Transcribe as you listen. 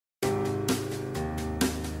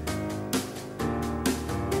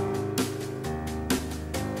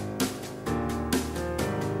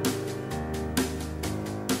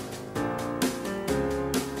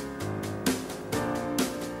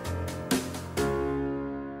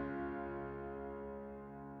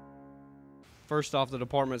first off, the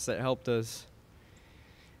departments that helped us.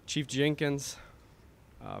 Chief Jenkins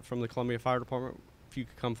from the Columbia Fire Department, if you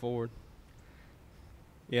could come forward.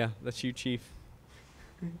 Yeah, that's you, Chief.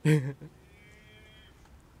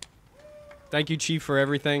 Thank you, Chief, for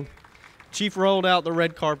everything. Chief rolled out the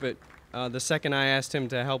red carpet the second I asked him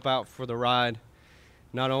to help out for the ride,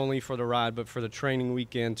 not only for the ride, but for the training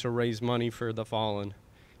weekend to raise money for the fallen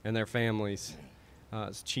and their families.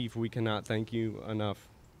 As Chief, we cannot thank you enough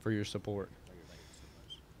for your support. Thank you so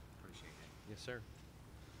much. Appreciate it. Yes, sir.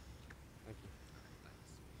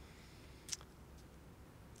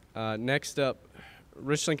 Thank you. Next up,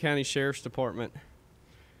 Richland County Sheriff's Department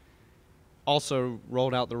also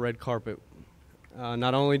rolled out the red carpet.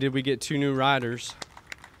 Not only did we get 2 new riders,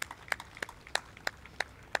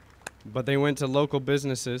 but they went to local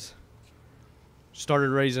businesses, started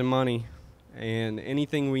raising money, and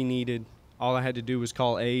anything we needed, all I had to do was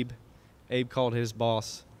call Abe. Abe called his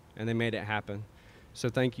boss, and they made it happen. So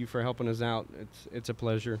thank you for helping us out. It's a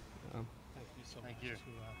pleasure. Thank you so much. Thank you.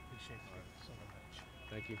 Appreciate you so much.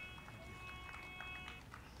 Thank you.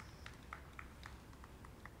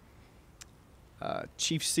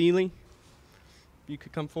 Chief Seeley, if you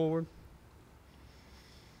could come forward.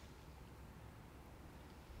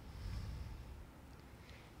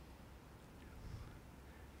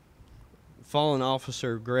 Fallen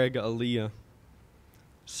officer Greg Aaliyah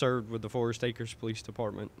served with the Forest Acres Police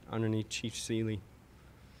Department underneath Chief Seeley.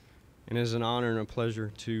 And it is an honor and a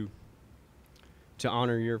pleasure to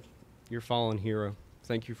honor your fallen hero.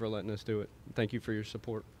 Thank you for letting us do it. Thank you for your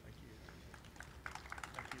support. Thank you.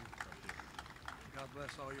 Thank you. God bless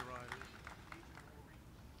all your riders.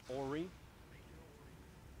 Ori.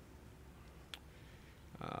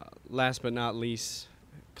 Last but not least,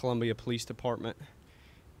 Columbia Police Department,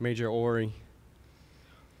 Major Ori.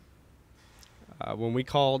 When we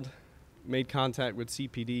made contact with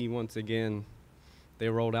CPD once again, they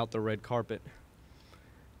rolled out the red carpet.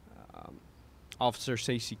 Officer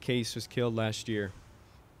Stacey Case was killed last year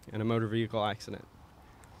in a motor vehicle accident.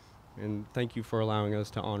 And thank you for allowing us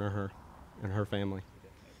to honor her and her family.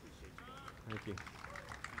 Thank you.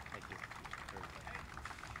 Thank you.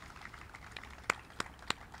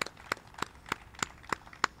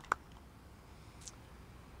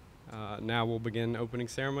 Now we'll begin opening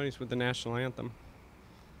ceremonies with the national anthem.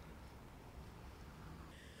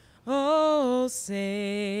 Oh,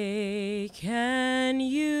 say, can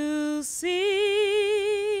you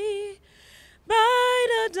see by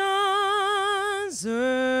the dawn's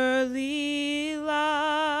early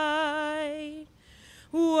light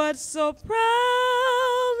what so proudly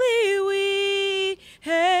we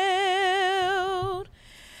hailed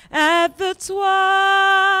at the twilight's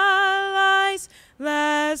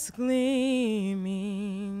last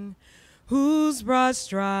gleaming, whose broad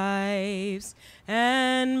stripes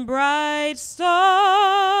and bright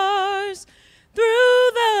stars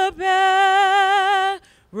through the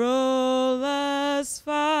perilous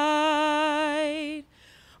fight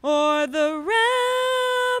o'er the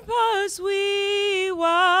ramparts we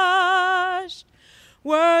watched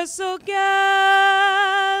were so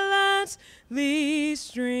gallantly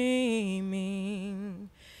streaming,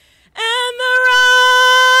 and the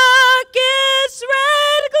rocket's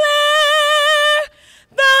red glare,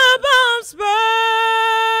 the bombs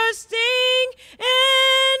bursting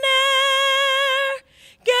in air,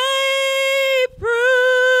 gave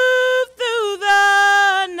proof through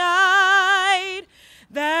the night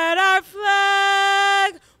that our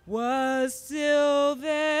flag was still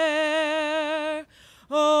there.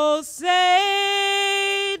 Oh,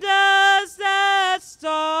 say does that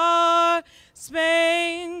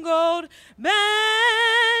star-spangled banner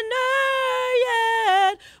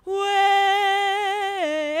yet wave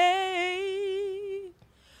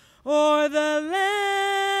o'er the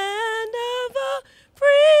land of the free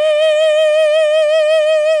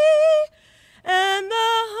and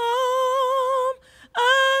the home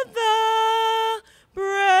of the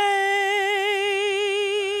brave?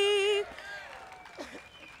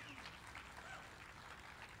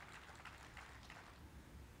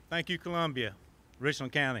 Thank you, Columbia,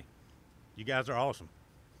 Richland County. You guys are awesome.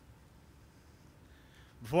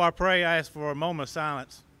 Before I pray, I ask for a moment of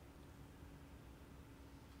silence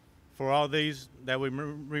for all these that we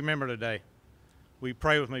remember today. Will you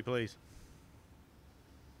pray with me, please?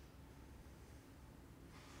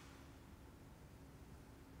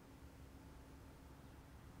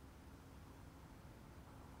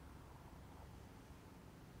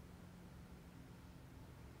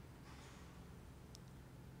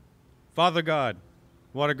 Father God,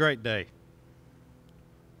 what a great day.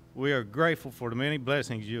 We are grateful for the many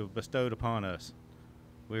blessings you have bestowed upon us.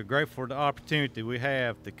 We are grateful for the opportunity we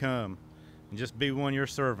have to come and just be one of your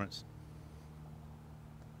servants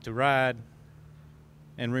to ride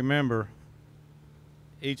and remember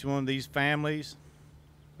each one of these families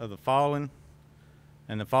of the fallen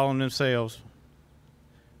and the fallen themselves,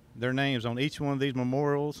 their names on each one of these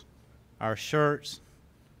memorials, our shirts,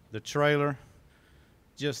 the trailer.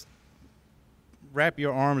 Just wrap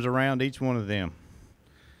your arms around each one of them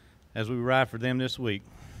as we ride for them this week.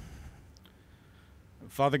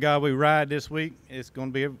 Father God, we ride this week. It's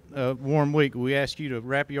going to be a warm week. We ask you to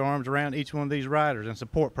wrap your arms around each one of these riders and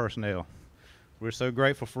support personnel. We're so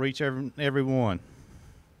grateful for every one.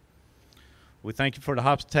 We thank you for the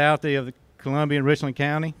hospitality of the Columbia and Richland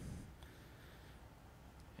County.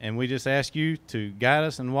 And we just ask you to guide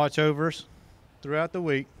us and watch over us throughout the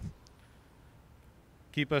week.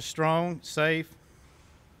 Keep us strong, safe,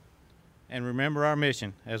 and remember our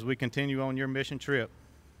mission as we continue on your mission trip.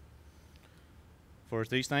 For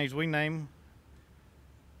these things we name,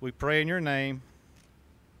 we pray in your name.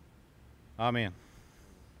 Amen.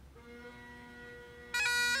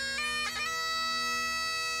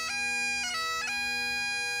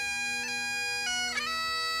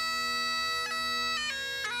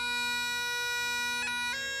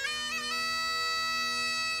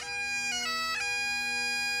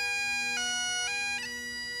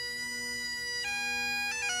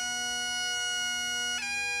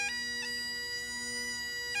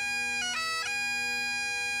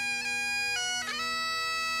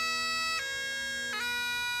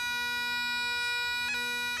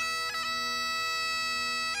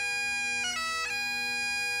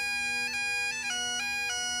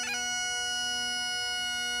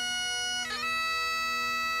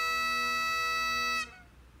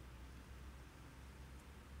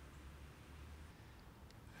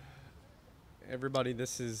 Everybody,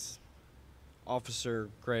 this is Officer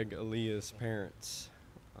Greg Aaliyah's parents.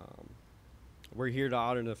 We're here to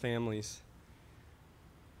honor the families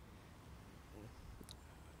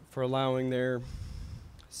for allowing their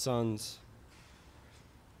sons,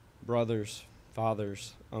 brothers,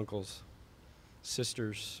 fathers, uncles,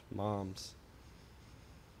 sisters, moms.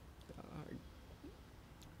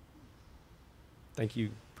 Thank you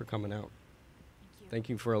for coming out. Thank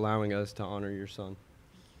you for allowing us to honor your son.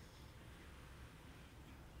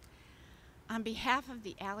 On behalf of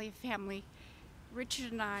the Alley family,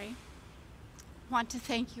 Richard and I want to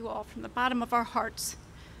thank you all from the bottom of our hearts.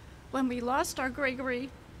 When we lost our Gregory,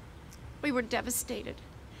 we were devastated.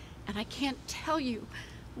 And I can't tell you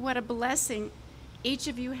what a blessing each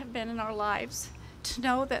of you have been in our lives, to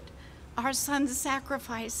know that our son's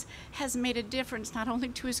sacrifice has made a difference not only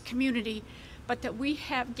to his community, but that we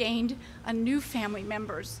have gained a new family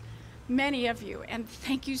members, many of you. And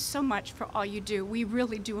thank you so much for all you do. We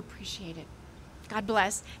really do appreciate it. God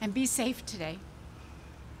bless, and be safe today.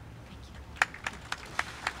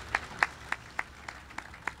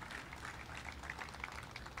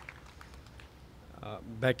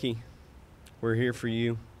 Becky, we're here for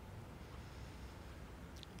you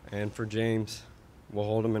and for James. We'll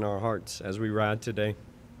hold him in our hearts as we ride today.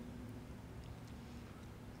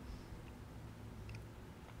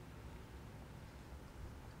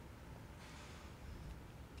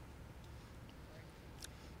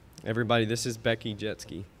 Everybody, this is Becky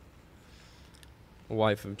Jetski,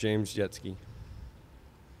 wife of James Jetski.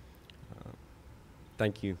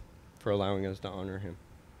 Thank you for allowing us to honor him.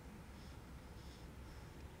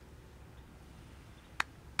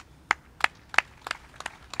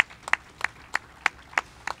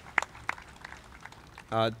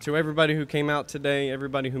 To everybody who came out today,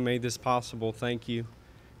 everybody who made this possible, thank you.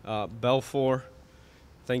 Belfour,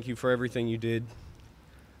 thank you for everything you did.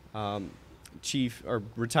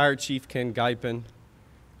 Retired Chief Ken Guypen,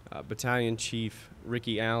 Battalion Chief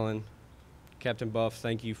Ricky Allen, Captain Buff,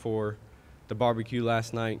 thank you for the barbecue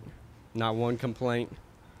last night. Not one complaint.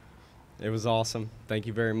 It was awesome. Thank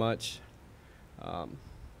you very much.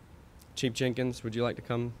 Chief Jenkins, would you like to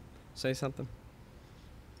come say something?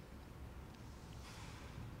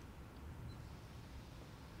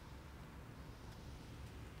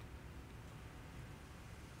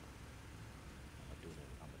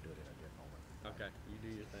 Okay, you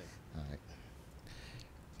do your thing. All right.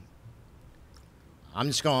 I'm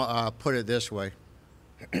just going to put it this way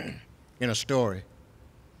in a story.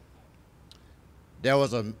 There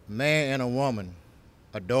was a man and a woman,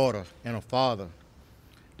 a daughter and a father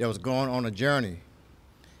that was going on a journey.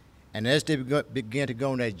 And as they began to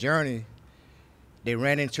go on that journey, they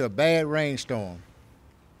ran into a bad rainstorm,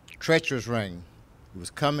 treacherous rain. It was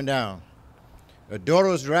coming down. The daughter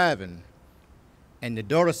was driving, and the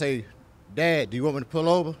daughter said, "Dad, do you want me to pull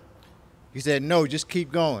over?" He said, "No, just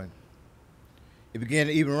keep going." It began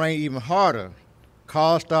to even rain even harder.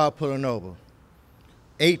 Cars started pulling over.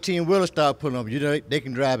 18-wheelers start pulling over. You know, they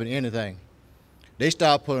can drive in anything. They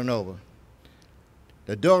start pulling over.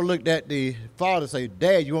 The daughter looked at the father and said,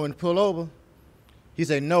 "Dad, you want me to pull over?" He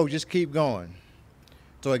said, "No, just keep going."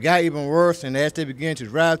 So it got even worse, and as they began to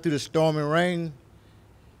drive through the storm and rain,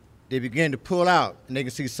 they began to pull out, and they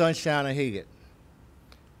could see sunshine ahead.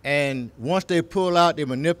 And once they pull out, they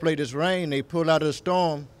manipulate this rain, they pulled out of the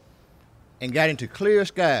storm and got into clear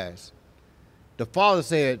skies. The father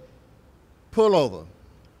said, "Pull over."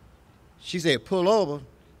 She said, "Pull over?"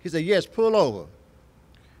 He said, "Yes, pull over."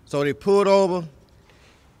 So they pulled over.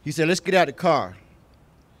 He said, "Let's get out of the car."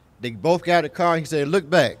 They both got out of the car. He said, "Look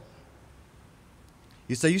back."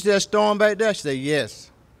 He said, "You see that storm back there?" She said,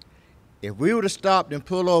 "Yes." If we would have stopped and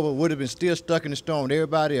pulled over, we would have been still stuck in the storm with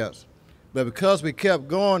everybody else. But because we kept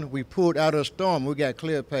going, we pulled out of the storm. We got a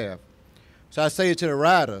clear path. So I say to the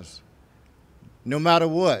riders, no matter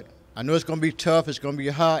what, I know it's going to be tough, it's going to be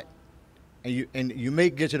hot, and you may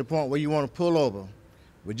get to the point where you want to pull over.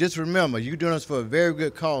 But just remember, you're doing this for a very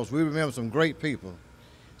good cause. We remember some great people.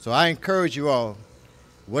 So I encourage you all,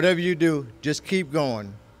 whatever you do, just keep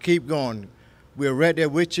going, keep going. We're right there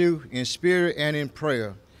with you in spirit and in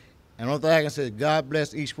prayer. And the only thing I can say is God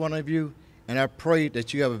bless each one of you, and I pray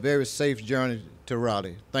that you have a very safe journey to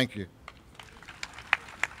Raleigh. Thank you.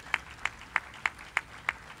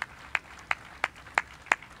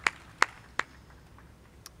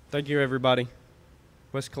 Thank you, everybody.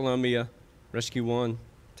 West Columbia, Rescue 1,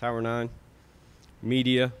 Tower 9,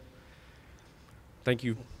 media. Thank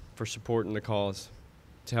you for supporting the cause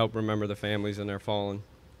to help remember the families and their fallen.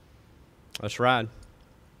 Let's ride.